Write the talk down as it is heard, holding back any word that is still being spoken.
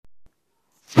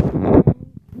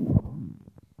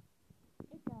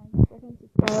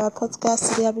Tara podcast.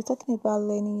 Today I'll be talking about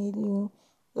learning a new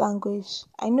language.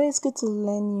 I know it's good to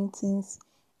learn new things.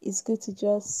 It's good to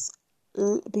just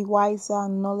be wiser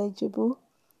and knowledgeable.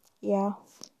 Yeah.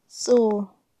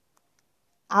 So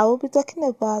I will be talking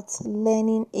about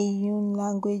learning a new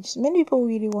language. Many people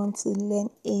really want to learn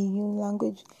a new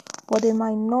language, but they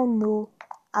might not know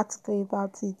how to go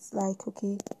about it. Like,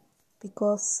 okay,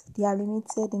 because they are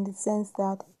limited in the sense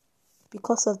that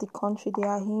because of the country they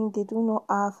are in, they do not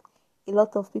have a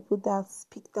lot of people that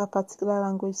speak that particular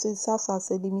language, so it serves as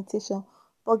a limitation.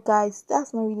 But guys,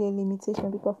 that's not really a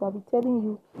limitation because I'll be telling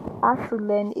you how to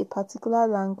learn a particular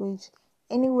language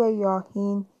anywhere you are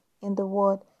in the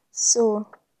world. So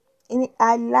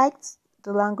I liked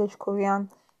the language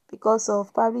Korean because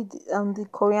of probably the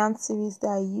Korean series that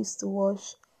I used to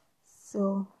watch.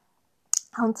 So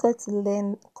I wanted to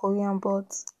learn Korean,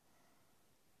 but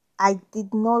I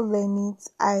did not learn it.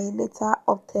 I later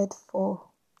opted for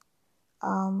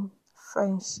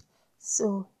French.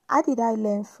 So how did I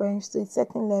learn French to a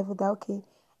certain level that okay,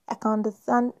 I can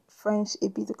understand French a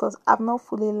bit because I've not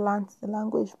fully learned the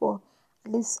language, but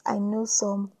at least I know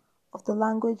some of the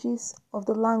language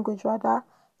rather.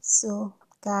 So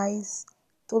guys,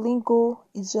 Duolingo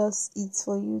is just it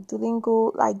for you.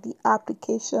 Duolingo, like the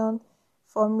application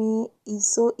for me,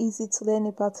 is so easy to learn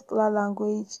a particular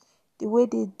language. The way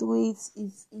they do it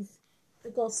is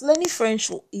because learning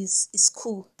French is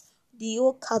cool. The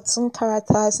whole cartoon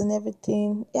characters and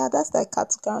everything. Yeah, that's like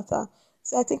cartoon character.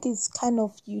 So I think it's kind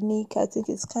of unique. I think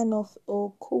it's kind of a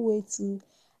cool way to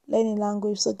learn a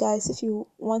language. So guys, if you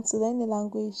want to learn a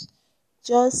language,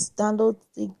 just download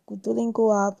the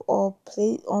Duolingo app or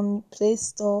play on Play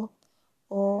Store,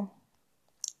 or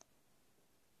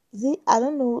is it, I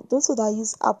don't know, those who that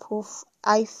use Apple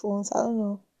iPhones, I don't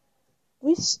know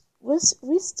which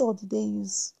store do they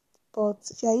use. But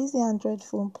if you are using Android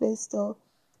phone, Play Store.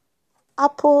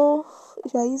 Apple,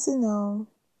 if you are using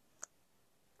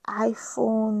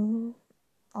iPhone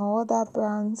or other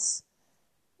brands,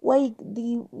 where you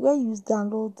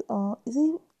download is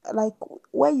it like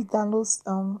where you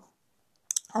download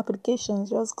applications,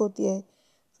 just go there,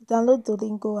 download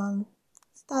Duolingo and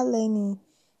start learning.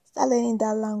 Start learning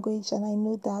that language, and I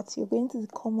know that you're going to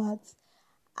come out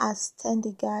as 10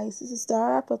 guys. This is the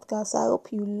Ara podcast. I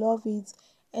hope you love it.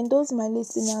 And those my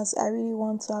listeners, I really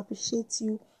want to appreciate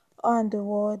you around the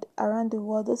world,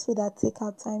 those people that take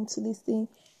our time to listen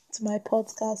to my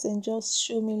podcast and just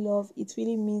show me love. It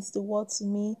really means the world to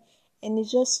me. And it's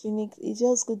just unique. It's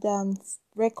just good that I'm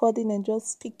recording and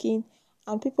just speaking,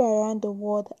 and people around the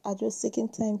world are just taking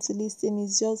time to listen.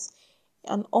 It's just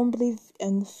an humbling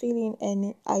and feeling,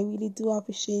 and I really do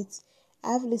appreciate.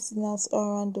 I have listeners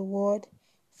all around the world,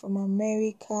 from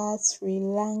America, Sri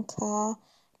Lanka,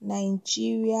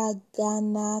 Nigeria,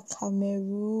 Ghana,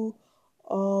 Cameroon.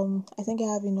 I think I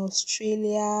have in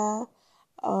Australia,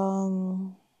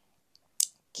 um,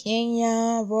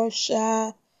 Kenya,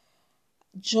 Russia,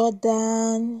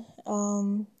 Jordan,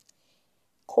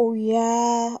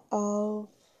 Korea.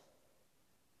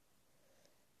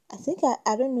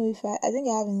 I don't know if I think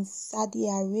I have in Saudi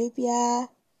Arabia.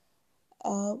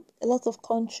 A lot of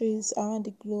countries around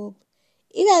the globe.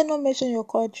 If I don't mention your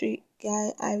country,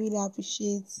 guy, I really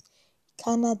appreciate.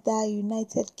 Canada,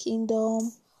 United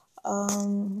Kingdom, I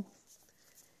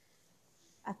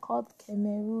called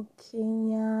Cameroon,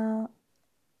 Kenya.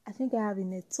 I think I have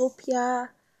in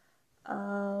Ethiopia,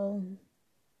 um,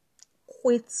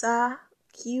 Quetta,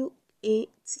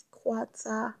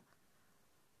 Quetta,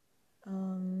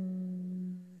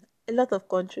 a lot of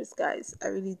countries, guys. I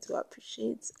really do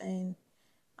appreciate, and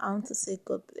I want to say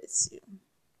God bless you.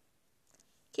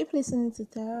 Keep listening to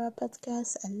Tara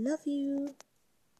podcast. I love you.